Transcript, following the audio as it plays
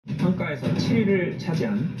평가에서 7위를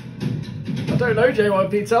차지한 I don't know,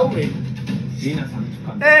 JYP, tell me. 리나상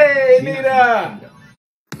축하합니다. Hey, Nina!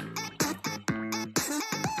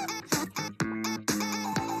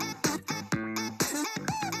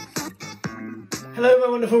 Hello my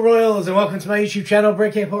wonderful royals and welcome to my YouTube channel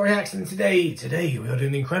Break Airport Reacts, and today we are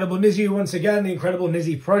doing the incredible NiziU once again, the incredible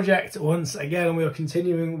Nizi Project once again, and we are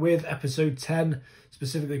continuing with episode 10,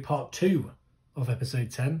 specifically part 2 of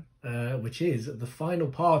episode 10, which is the final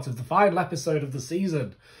part of the final episode of the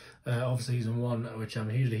season, of season 1, which I'm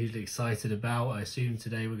hugely excited about. I assume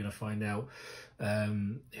today we're going to find out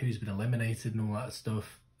who's been eliminated and all that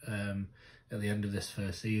stuff at the end of this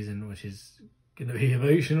first season, which is going to be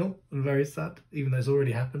emotional and very sad, even though it's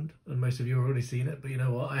already happened and most of you have already seen it. But you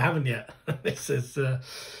know what, I haven't yet. This is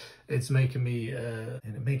it's making me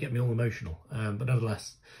it may get me all emotional, but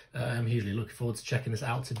nevertheless I'm hugely looking forward to checking this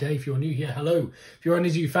out today. If you're new here, hello. If you're a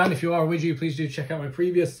NiziU fan, if you are a NiziU, please do check out my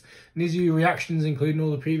previous NiziU reactions, including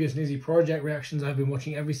all the previous Nizi Project reactions. I've been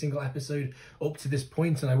watching every single episode up to this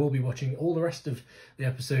point, and I will be watching all the rest of the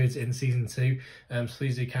episodes in season 2, so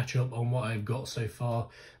please do catch up on what I've got so far,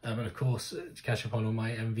 and of course to catch up on all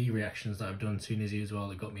my MV reactions that I've done to Nizi as well,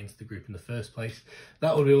 that got me into the group in the first place.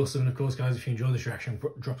 That would be awesome. And of course guys, if you enjoy this reaction,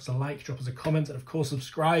 drop us a like, drop us a comment, and of course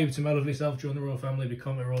subscribe to my lovely self, join the royal family,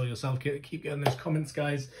 become a royal yourself. Keep getting those comments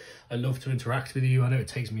guys, I love to interact with you. I know it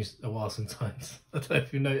takes me a while sometimes. I don't know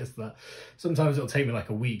if you've noticed that. Sometimes it'll take me like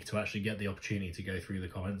a week to actually get the opportunity to go through the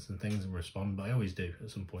comments and things and respond, but I always do at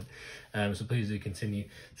some point. So please do continue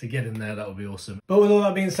to get in there, that would be awesome. But with all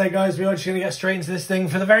that being said guys, we are just going to get straight into this thing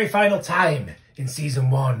for the very final time in season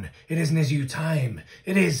 1. It is NiziU time.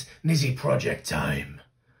 It is Nizi Project time.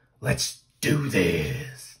 Let's do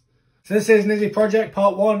this. So this is Nizi Project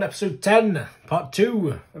part 1, episode 10, part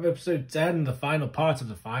 2 of episode 10, the final part of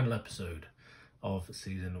the final episode of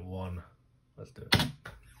season 1. Let's do it.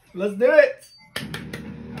 Let's do it!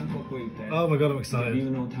 Oh my god, I'm excited.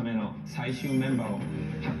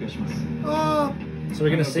 Oh. So we're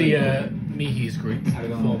going to see Miihi's group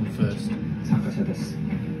perform first,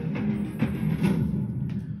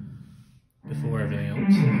 before everything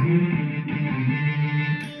else.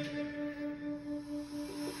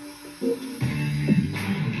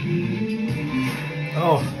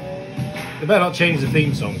 Oh, they better not change the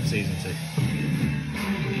theme song for season 2.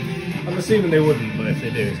 I'm assuming they wouldn't, but if they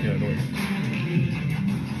do, it's going to annoy me.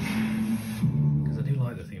 Because I do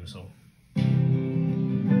like the theme song.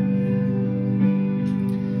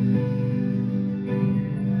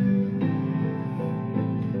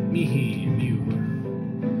 Miihi, Mew,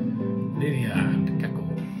 Lydia, and Kako.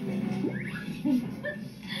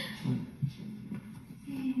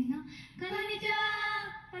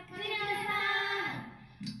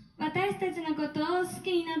 私たちのことを好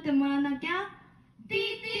きになってもらわなきゃ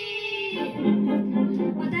TT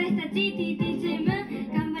私たち TT チーム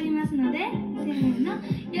頑張りますのでせーのよ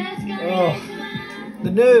ろしくお願いします The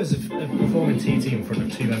nerves of performing TT in front of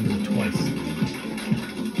 2 members of Twice.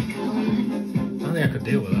 I don't think I could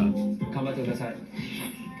deal with that. 頑張ってください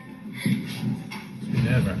It's been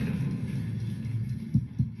nerve-wracking.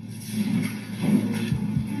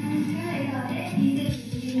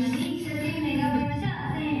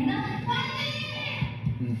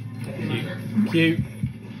 Cute.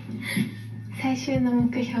 最終の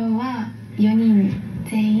目標は4人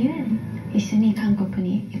全員一緒に韓国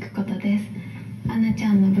に行くことです。アナち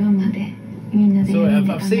ゃんの分までみんなで Sorry,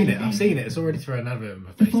 I've seen it. I've seen it. It's already thrown an advert in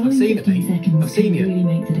my face. I've seen it, mate. I've seen you.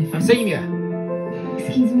 I've seen you.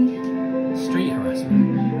 Excuse me? Street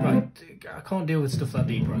harassment. Right, I can't deal with stuff that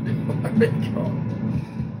deep right now. I really can't.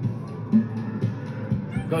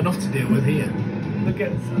 Got enough to deal with here. Look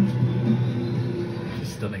at that.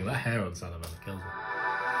 Just stunning. That hair on Sana, man, kills me.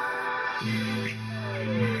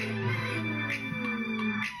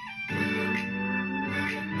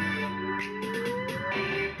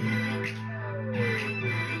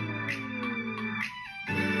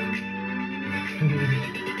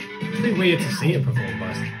 It's a bit weird to see it performed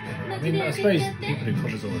by, I mean, I suppose people do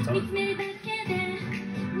covers all the time.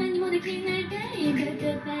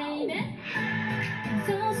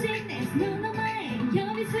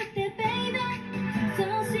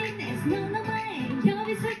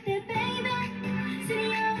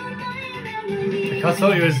 I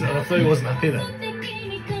thought he wasn't happy then.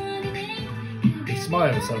 He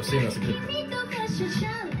smiled, so I assume that's a good thing.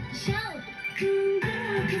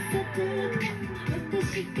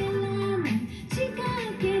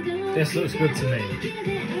 This looks good to me.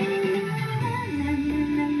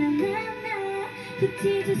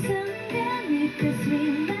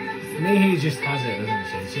 Miihi just has it, doesn't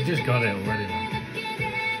she? She's just got it already. Man.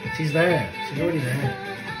 She's there. She's already there.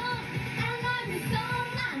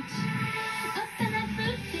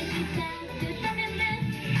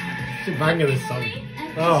 Such a banger, this song.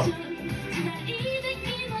 Oh.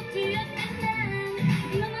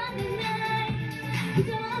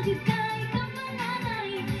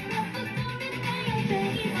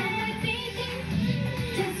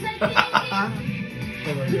 Oh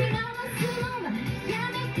my god.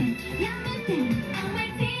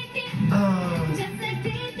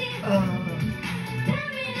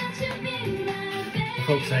 For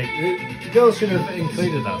fuck's sake, the girls should have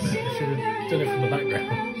included that bit. They should have done it from the background.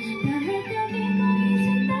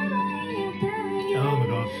 Oh my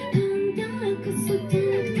god.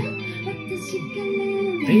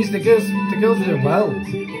 The girls are doing well.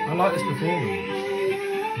 I like this performance.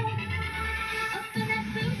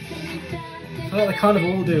 I feel like they're kind of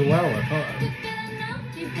all doing well. I can't.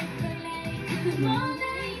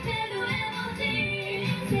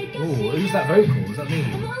 Oh, who's that vocal? Is that me?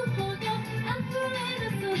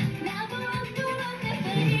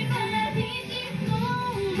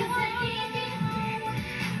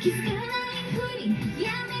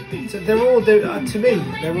 So they're all doing. To me,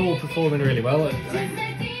 they're all performing really well.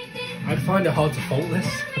 I'd find it hard to fault this.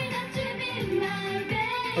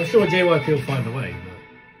 I'm sure JYP will find a way.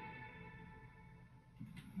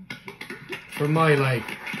 From my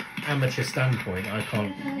like amateur standpoint, I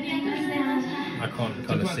can't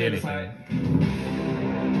kind of see anything.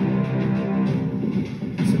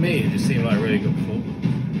 To me, it just seemed like a really good performance.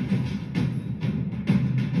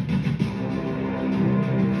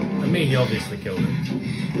 And Miihi obviously killed it,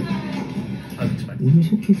 as expected. 오늘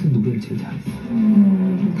쇼케이스 노래를 제일 잘했어.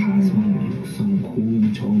 가성, 육성,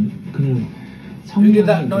 고음, 저음, 그냥 Who did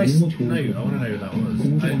that nice? No, I want to know who that was.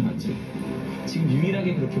 공주랑 같이 지금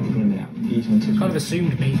유일하게 그렇게 부르는 애야. 이 전체. Kind of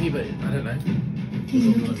assumed Miihi, but I don't know.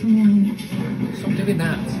 Stop doing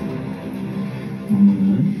that.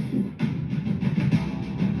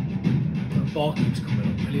 That bar keeps coming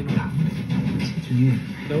up. Really annoying.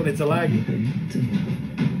 No one, it's a lag.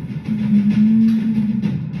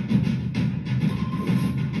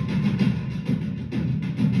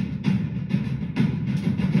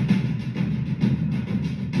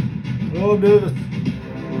 Oh, I'm nervous.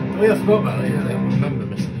 Oh yeah, I forgot about that. Yeah, I don't remember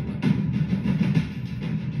missing it.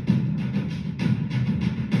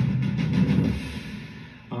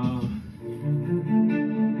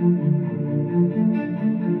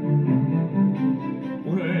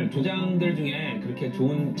 오늘 조장들 중에 그렇게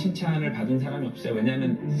좋은 칭찬을 받은 사람이 없어요.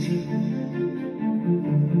 왜냐면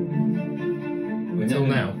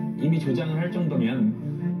이미 조장을 할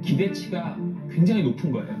정도면 기대치가 굉장히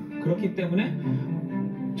높은 거예요. 그렇기 때문에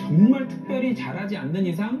정말 특별히 잘하지 않는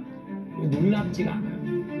이상 놀랍지가 않아요.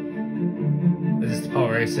 This is the part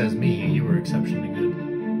where he says, Miihi, you were exceptionally good.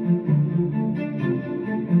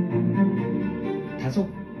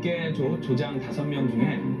 5개 조장 5명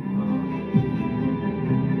중에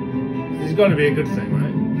This has got to be a good thing,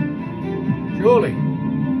 right? Surely.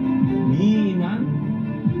 미만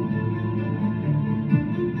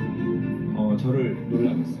저를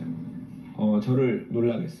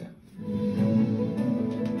놀라겠어요.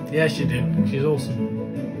 Yeah, she did. She's awesome.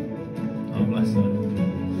 Oh, bless her.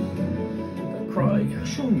 Don't cry.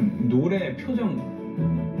 춤, 노래, 표정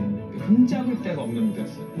흠잡을 데가 없는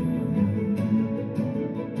무대였어요.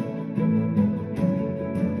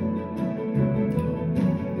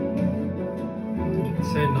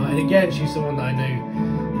 So nice. And again, she's someone that I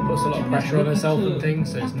know puts a lot of pressure on herself and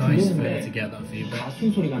things, so it's nice for her to get that feedback.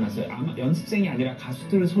 가수 소리가 났어요. 아마 연습생이 아니라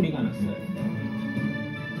가수들 소리가 났어요.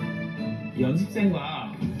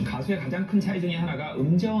 연습생과 가수의 가장 큰 차이 중에 하나가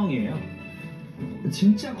음정이에요.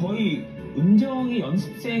 진짜 거의 음정이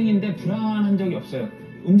연습생인데 불안한 적이 없어요.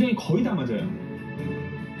 음정이 거의 다 맞아요.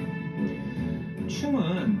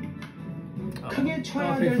 춤은 크게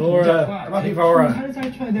춰야 될 동작과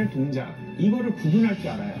살살 춰야 될 동작, 이거를 구분할 줄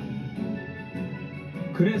알아요.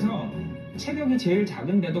 그래서 체격이 제일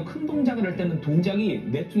작은데도 큰 동작을 할 때는 동작이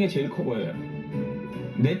넷 중에 제일 커 보여요.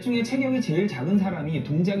 넷 중에 체격이 제일 작은 사람이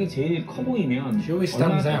동작이 제일 커 보이면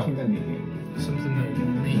얼마나 깎인다는 얘기예요. Something that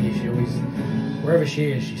Miihi, she always, wherever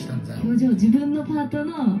she is, she stands out. 表情、自分のパート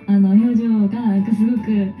の表情がなんかすご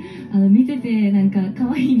く見ててなんか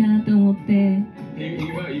可愛いなと思って。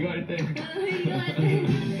이거 할 때.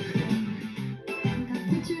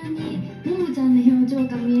 途中にももちゃんの表情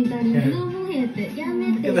が見えたり、ノーモヘってやめ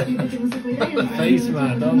って言っててもすごいイライラするの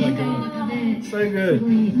が見えたりとかで、すごい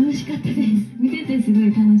楽しかったです。見ててすご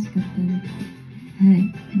い楽しかったです。はい、あ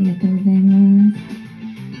りがとうございます。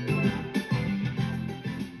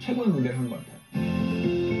 최고의 무대를 한 것 같아요.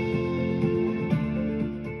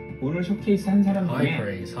 오늘 쇼케이스 한 사람 중에 High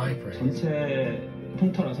praise. 전체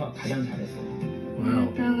통틀어서 가장 잘했어요. Wow. あり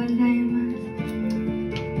がとうございます。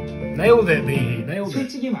 Nailed it, Miihi. Nailed it.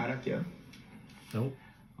 솔직히 말할게요. Nope.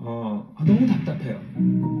 너무 답답해요.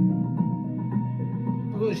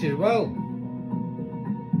 She's well.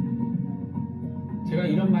 제가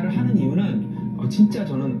이런 말을 하는 이유는 진짜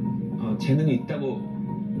저는 재능이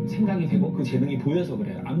있다고 생각이 되고 그 재능이 보여서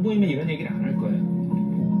그래요. 안 보이면 이런 얘기를 안 할 거예요.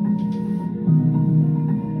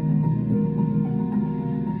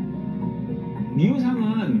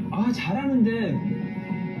 미우상은 잘하는데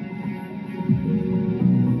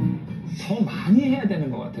더 많이 해야 되는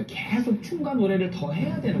것 같아요. 계속 춤과 노래를 더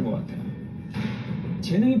해야 되는 것 같아요.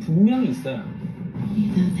 재능이 분명히 있어요.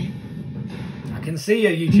 I can see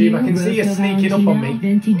you, YouTube. I can see you sneaking up on me.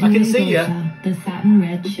 I can see you.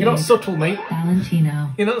 You're not subtle, mate.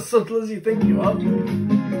 You're not subtle as you think you are.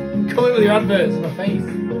 Come in with your adverts in my face.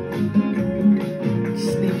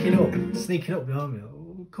 Sneaking up behind me.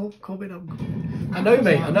 Oh, come in, I'm coming. I know,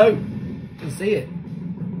 mate. I know. I can see it.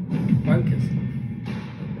 Wankers.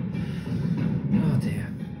 Oh dear.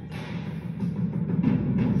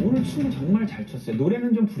 오늘 춤을 정말 잘 췄어요.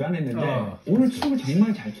 노래는 좀 불안했는데 오늘 춤을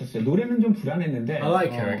정말 잘 췄어요. 노래는 좀 불안했는데 I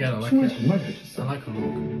like her again. I like 춤을 her. 정말 잘 췄어요. I like her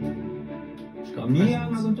look. She's got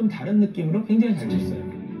미희양하고는 좀 다른 느낌으로 굉장히 잘 췄어요.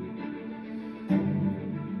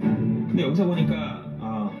 근데 여기서 보니까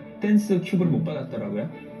댄스 큐브를 못 받았더라고요.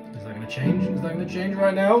 Is that going to change? Is that going to change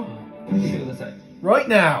right now? right Right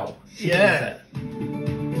now. Yeah.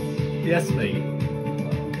 Yes, mate.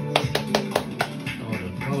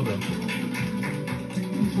 Hold on.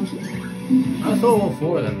 I thought all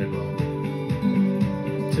four of them did well.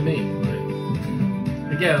 To me,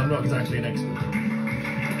 like, again, I'm not exactly an expert.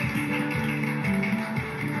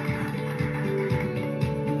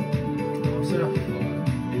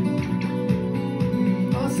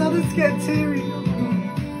 Oh, Sana's getting teary.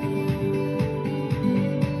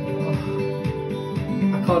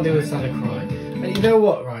 I can't deal with Sana crying. And you know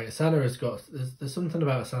what, right? Sana has got... There's something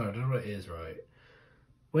about Sana, I don't know what it is, right?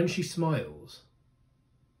 When she smiles,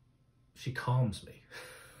 she calms me.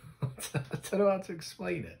 I don't know how to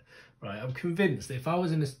explain it. Right, I'm convinced that if I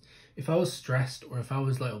was stressed, or if I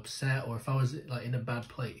was like upset, or if I was like in a bad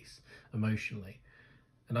place emotionally,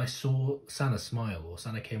 and I saw Sana smile, or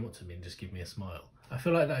Sana came up to me and just give me a smile, I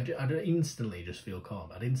feel like I'd instantly just feel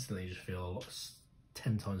calm. I'd instantly just feel a lot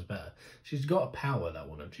 10 times better. She's got a power, that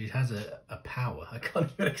woman. She has a power. I can't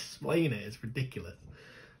even explain it. It's ridiculous,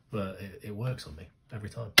 but it works on me every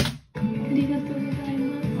time. I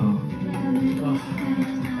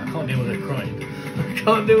can't deal with her crying. I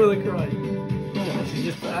can't deal with her crying. She's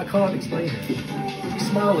just, I can't explain it. If you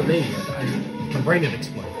smile at me, my brain would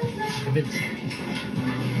explode. I'm convinced.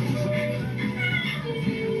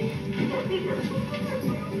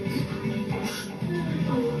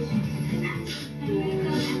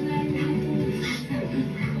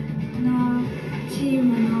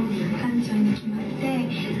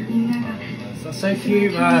 That's so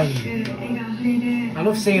cute, man. I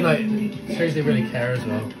love seeing like shows they really care as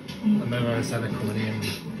well. I remember Sana coming in,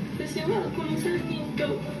 giving all the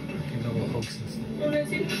hugs and stuff.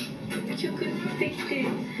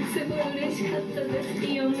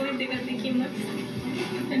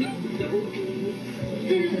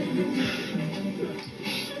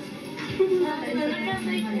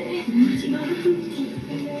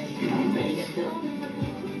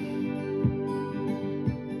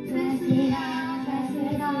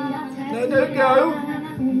 No, don't go.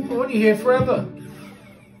 I want you here forever.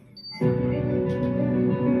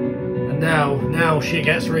 And now shit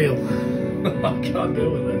gets real. I can't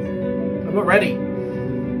deal with this. I'm not ready.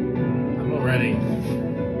 I'm not ready.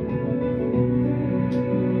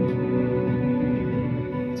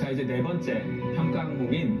 자, 이제 네 번째 평가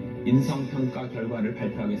항목인 인성 평가 결과를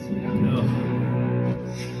발표하겠습니다.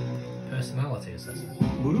 Personality assessment.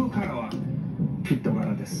 무루카라와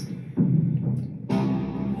빗도가라 데스.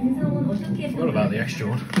 What about the extra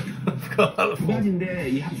one? 두 가지인데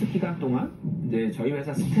이 학습 기간 동안 이제 저희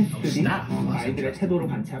회사 스태프들이 아이들의 태도를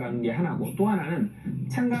관찰하는 게 하나고, 또 하나는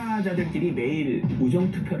참가자들끼리 매일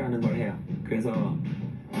우정 투표라는 걸 해요. 그래서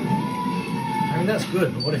I mean that's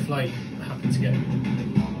good, but what if like happen to get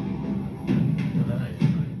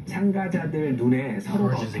참가자들 눈에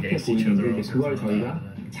서로가 어떻게 보이는지 그걸 저희가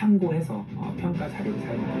참고해서 평가 자료를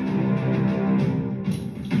사용합니다.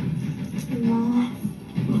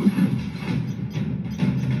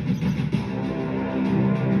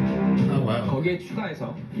 거기에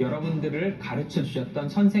추가해서 여러분들을 가르쳐 주셨던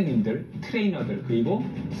선생님들, 트레이너들, 그리고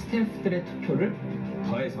스태프들의 투표를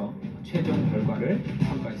더해서 최종 결과를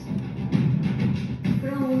평가했습니다.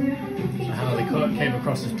 How they came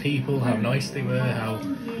across as people, how nice they were,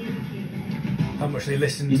 how much they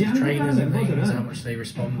listened to trainers and things, how much they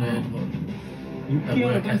responded, what their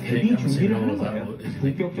work ethic. I'm assuming all of that is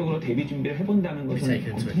본격적으로 데뷔 준비를 해본다는 것은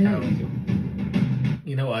taken into account.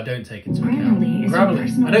 You know what I don't take into account? Grammarly is your Grammarly.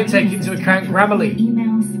 personal I don't take writing into assistant account for Grammarly.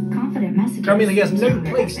 emails, confident messages, Grammarly has no user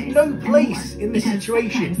place interface, in this because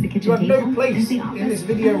situation. sometimes the You kitchen have no table place is the in office this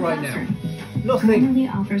video and the right now. classroom. Nothing. Grammarly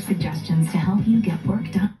offers suggestions to help you get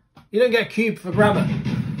work done. You don't get a cube for grammar.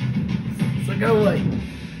 So go away.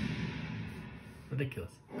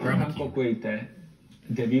 Ridiculous. Grammar 韓 cube. 国へ行って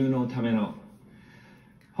デビューのための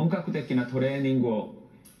本格的なトレーニングを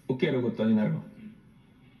受けることになる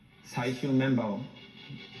最終メンバーを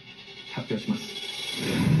発表します。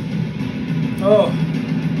 Oh.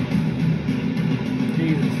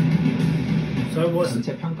 Jesus. So what's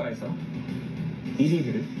전체 평가에서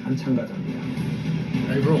 1위를 한 참가자입니다.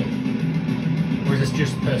 overall? Or is this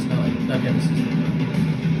just personality? Okay, this is...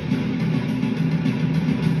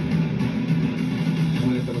 お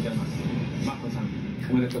めでとうございます。マコさん。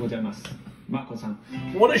おめでとうございます。マコさん。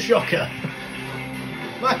 What a shocker!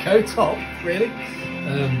 Mako, top, really?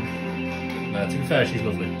 No, to be fair, she's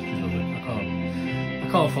lovely. She's lovely. I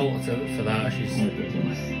can't fault her for that. She's おめでとうござい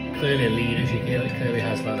ます。 clearly a leader. She clearly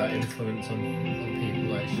has like that influence on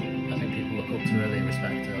people. Like I think people look up to her, they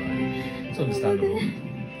respect her. Like, it's understandable.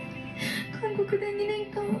 韓国で2年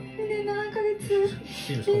間2年7ヶ月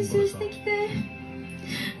Seems 練 humble 習 as して well. きて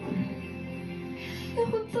で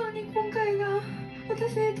本当に今回が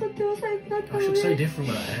私にとっては最高だった Gosh, の looks so で different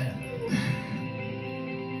with her hair.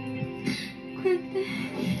 こうやって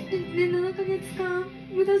2年7ヶ月間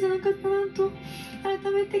無駄じゃなかったなと改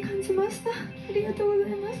めて感じました。ありがとうござ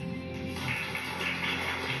います。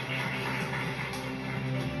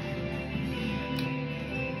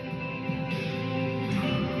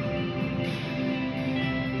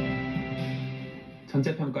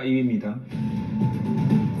전체 평가 2위입니다.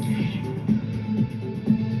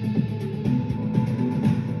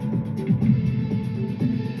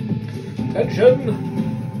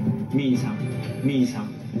 Attention! 미이상, 미이상.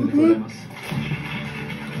 おめでとうございます。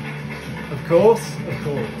 Of course, of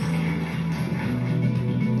course.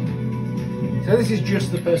 So this is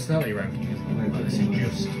just the personality ranking, isn't it? Like, this is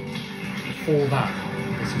just for that.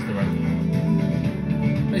 This is the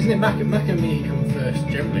ranking. Isn't it Mac and Miihi come first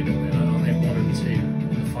generally, don't they? Like, aren't they 1 and 2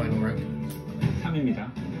 in the final rankings? 3위입니다.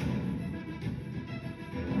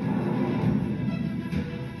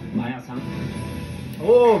 마야상.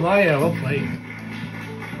 Oh, Maya, well played.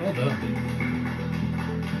 Well done.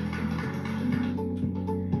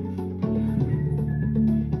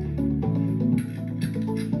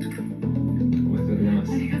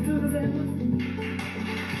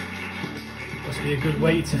 Must be a good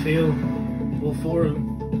way to feel all four of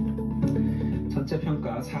them. 전체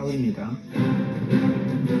평가 4위입니다.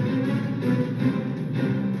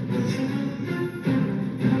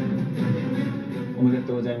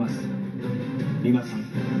 오메데또 고자이마스. 리마상.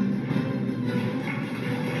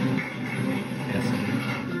 Yes.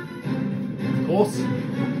 Of course.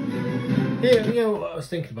 Yeah, you know, I was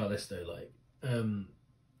thinking about this though, like,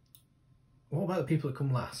 what about the people that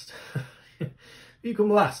come last? If you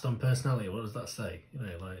come last on personality, what does that say? You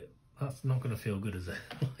know, like, that's not going to feel good, is it?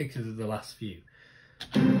 Like, the last few.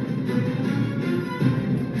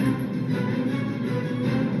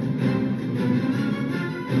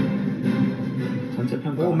 전체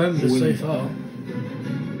평가 All members so 5위입니다. far.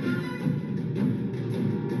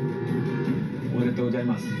 오메데또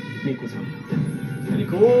고자이마스. 리쿠상. Pretty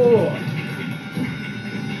cool.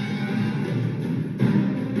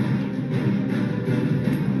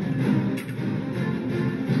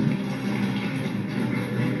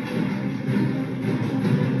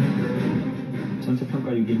 전체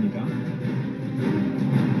평가 6위입니다.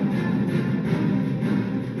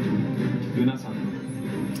 유나상.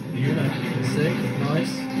 Yuna, sick,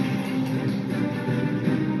 nice.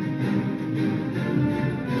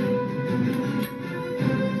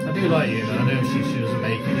 I do like Yuna. I know she doesn't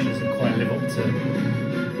make it. She doesn't quite live up to.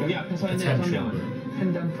 여기 앞에 서 있는 Attention. 6명은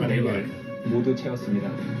펜던트 I do 4개를 like. 모두 채웠습니다.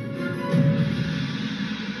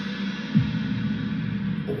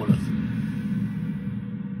 All of them.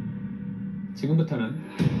 지금부터는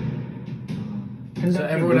So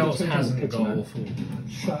everyone 모두 else 채우지 hasn't got all 못했지만 four.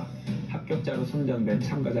 추가 합격자로 선정된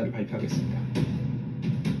참가자를 발표하겠습니다.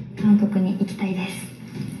 韓国に行きたいです。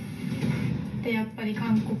でやっぱり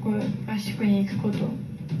韓国合宿に行くこと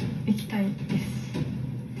行きたいです。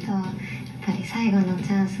やっぱり最後のチ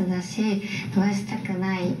ャンスだし逃したく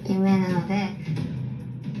ない夢なので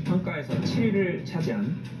평가에서 7위를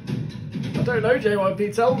차지한 I don't know,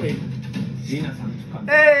 JYP, tell me. 리나상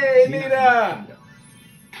축하합니다. Hey, 리나 Nina! 축하합니다.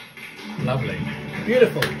 Lovely.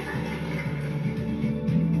 Beautiful.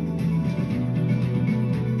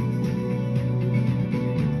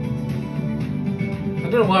 I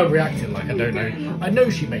don't know why I'm reacting like I don't know. I know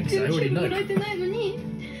she makes it, I already know. もらえてないのに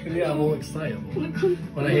Yeah, I'm all excited このコン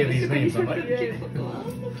when I hear these names. I'm 参加 like, できる yeah. ことは本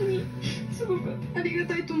当にすごくありが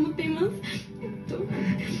たいと思っています。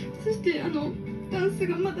そしてダンス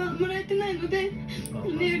がまだもらえてないので、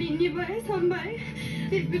みんなより2倍、3倍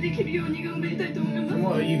レップできるように頑張りたいと思います。 From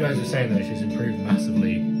what you guys are saying though, she's improved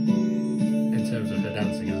massively in terms of her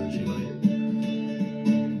dancing, hasn't she? Like,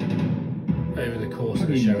 over the course of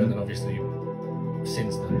the show, and then obviously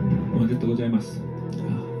since then. おめでとうございます。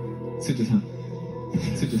スジさん。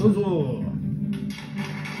スジさん。Oh,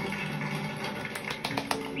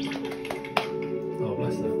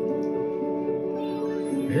 bless her.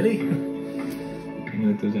 Really? お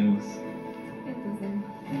めでとうございます。ありがとうございま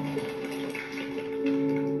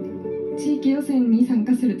す。地域予選に参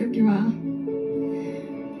加するときは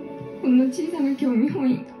ほんの小さな興味本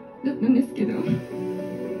位だったんですけど、こ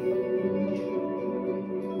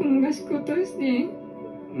の合宿を通して、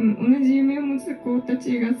同じ夢を持つ子た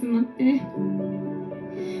ちが集まって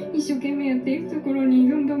一生懸命やっていくところに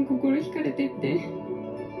どんどん心惹かれていって、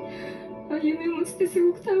夢を持つってす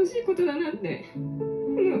ごく楽しいことだなってこ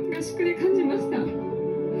の合宿で感じました。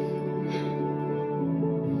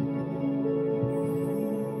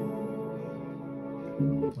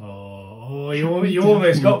 Oh, you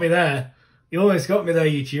almost got me there. You almost got me there,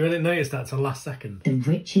 Yuchi. I didn't notice that till last second. The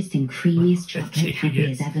richest and creamiest chocolate Happy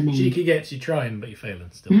has ever made. Cheeky gets you trying, but you're failing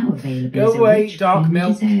still. Now available Go as a away, rich dark creamy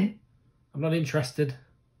milk. dessert. I'm not interested.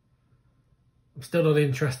 I'm still not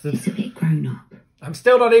interested. It's a bit grown up. I'm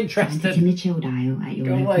still not Find it in interested. the chilled aisle at your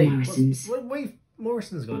Go local away. Morrison's. Wait,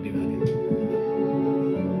 Morrison's got to do that.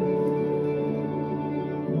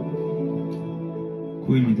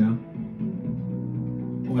 고입니다.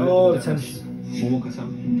 Oh, the tension. 모모카さん.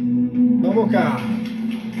 Momoka. I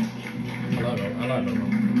like Momo.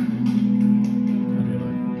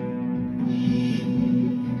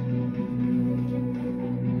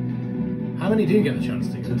 How many do you get the chance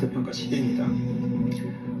to go? 전체평가 10입니다.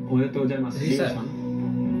 おめでとうございます。 Did he say? リオさん.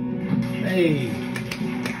 Hey.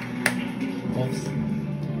 Pops.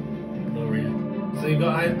 Gloria. So you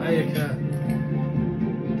got Ayaka.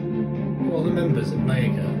 What are the members of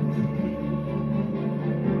Ayaka?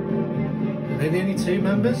 Are they the only two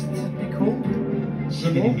members to be called?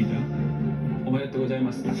 11입니다. おめでとうござい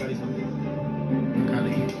ます。あかりさん.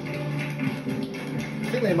 Akali. I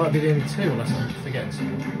think they might be the only two unless I'm forgetting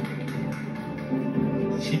someone.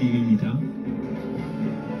 12입니다.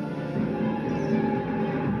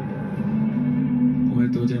 おめ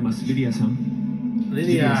でとうございます。リリアさん.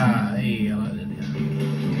 Lydia. Hey, I like Lydia.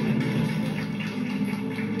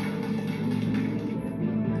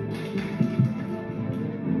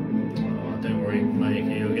 Oh, don't worry,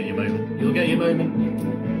 Miihi, you'll get your moment. You'll get your moment.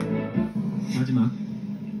 마지막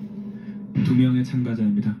 2명의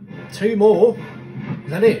참가자입니다. Two more?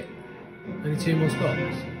 Is that it? Only two more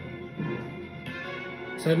spots?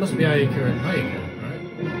 So it must be Ayaka and Ayaka,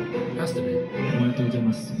 right? Has to be. おめでとうござい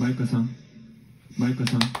ます。マイカさん. 마이카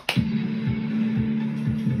さん.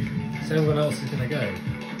 So everyone else is going to go.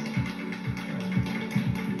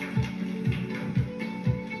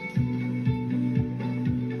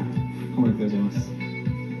おめでとうございます。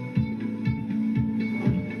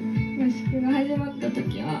合宿が始まった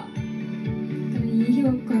時は、いい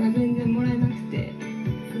評価が全然もらえなくて、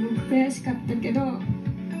すごく悔しかったけど、今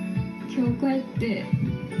日こうやって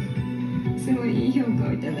すごいいい評価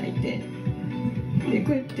をいただいて、で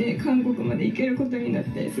こうやって韓国まで行けることになっ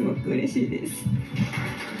てすごく嬉しいです。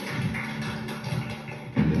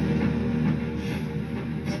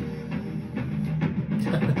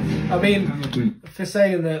I mean, for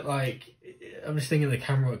saying that, like, I'm just thinking of the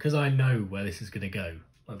camera, because I know where this is going to go.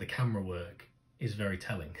 Like, the camera work is very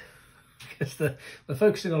telling. Because they're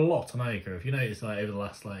focusing a lot on Ayaka. If you notice, like, over the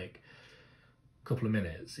last, like, couple of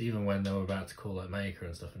minutes, even when they were about to call, like, Maker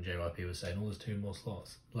and stuff, and JYP was saying, oh, there's 2 more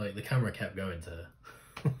slots. Like, the camera kept going to her.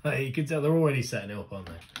 Like, you can tell they're already setting it up, aren't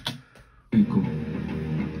they?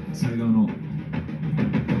 最後の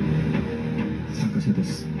参加者で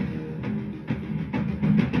す。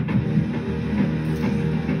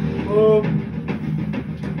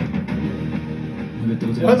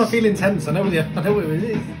 Why am I feeling tense? I know what it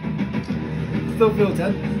is. Still feel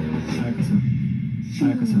tense. さやかさん. さ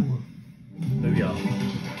やかさん. There we are.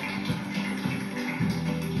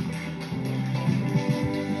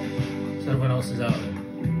 So everyone else is out then.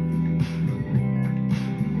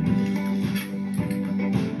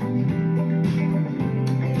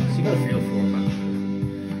 So you got a feel for it, man.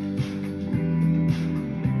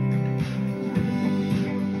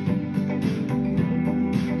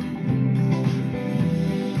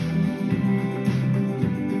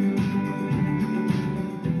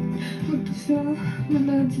 But ま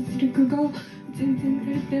だ実力が全然足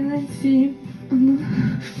りてないし、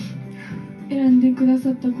選んでくだ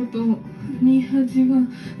さったことをミーハジは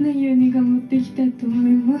内容に頑張っていきたいと思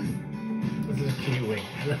います。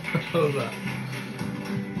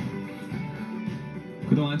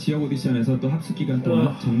 그동안 지역 오디션에서 또 합숙 기간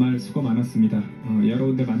동안 정말 수고 많았습니다. 여러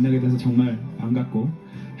군데 만나게 돼서 정말 반갑고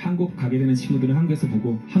한국 가게 되는 친구들은 한국에서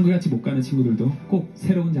보고 한국 같이 못 가는 친구들도 꼭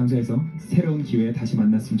새로운 장소에서 새로운 기회에 다시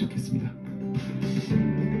만났으면 좋겠습니다.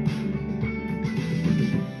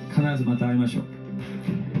 必ずまた会いましょう。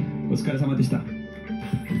お疲れ様でした。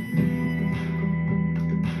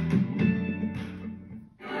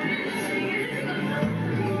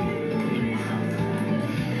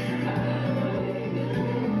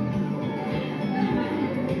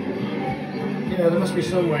 Yeah, there must be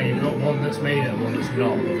somewhere you've got one that's made it and one that's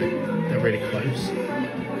not, but they're really close.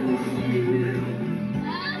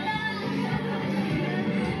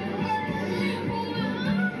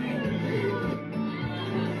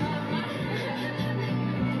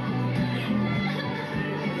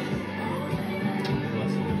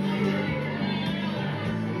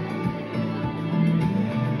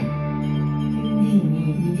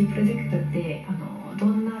 Nizi Project ってど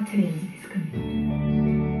んなチャレンジですかね。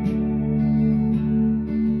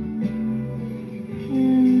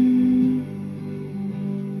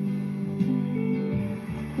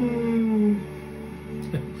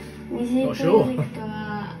Nizi Project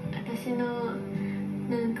は私の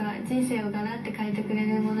なんか人生をガラッて変えてくれ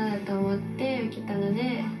るものだと思って受けたの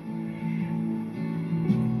で、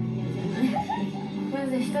ま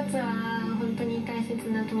ず一つは本当に大切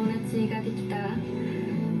な友達ができた。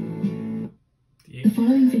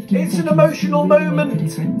 It's an emotional moment.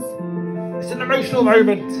 It's an emotional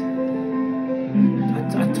moment.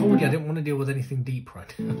 I told you I didn't want to deal with anything deep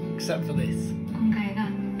right now, except for this. 今回が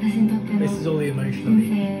私にとっての This is all the 人 emotional.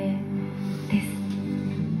 生です。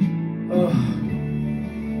 Oh.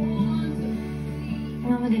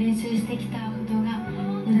 今まで練習してきたことが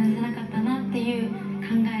無駄じゃなかったなっていう考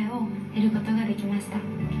えを得ることができました。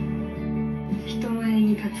人前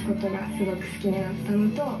に立つことがすごく好きになったの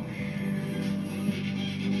と、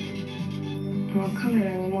カメ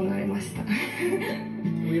ラにもなれました。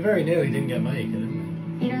 We very nearly didn't get Miihi, didn't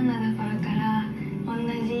we? いろんなところから同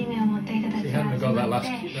じ夢を持った人たちが集まって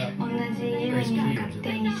同じ夢に向かって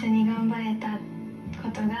一緒に頑張れたこ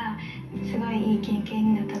とがすごいいい経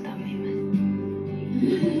験になったと思います。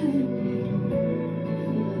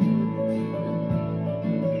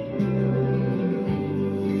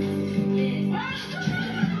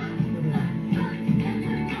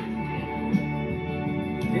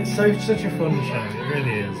 It's such a fun show. It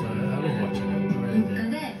really is. I love watching it. I really どっか do.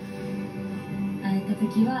 で会えた時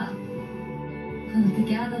はこの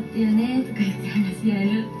時ああだったよねとか言って話し合え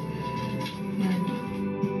るように頑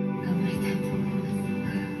張りたいと思いま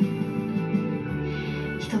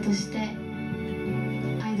す。人として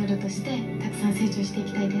アイドルとしてたくさん成長してい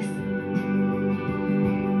きたいです。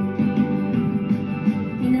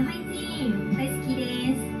みんなハイチー大好きで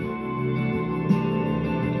す。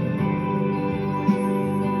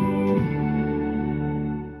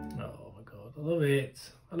 Oh my god, I love it.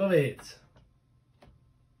 I love it.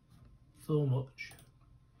 So much.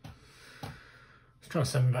 It's trying to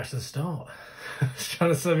send me back to the start. It's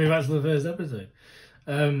trying to send me back to the first episode.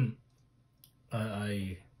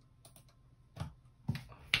 I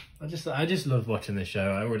just love watching this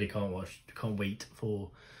show. I really can't wait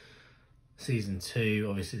for season 2.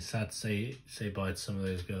 Obviously it's sad to say bye to some of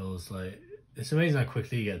those girls. Like, it's amazing how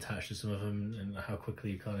quickly you get attached to some of them and how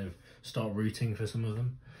quickly you kind of start rooting for some of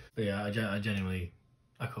them. But yeah, I genuinely,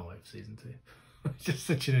 I can't wait for season 2. It's just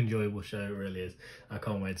such an enjoyable show, it really is. I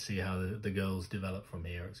can't wait to see how the girls develop from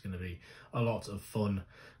here. It's going to be a lot of fun.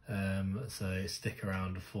 So stick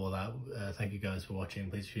around for that. Thank you guys for watching.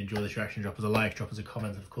 Please, if you enjoy this reaction, drop us a like, drop us a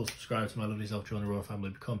comment, and of course subscribe to my lovely self, join the royal family,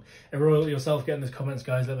 become a royal yourself. Get in those comments,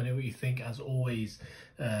 guys, let me know what you think as always,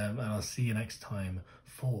 and I'll see you next time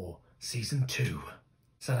for season 2.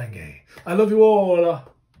 Sarange. I love you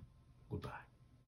all.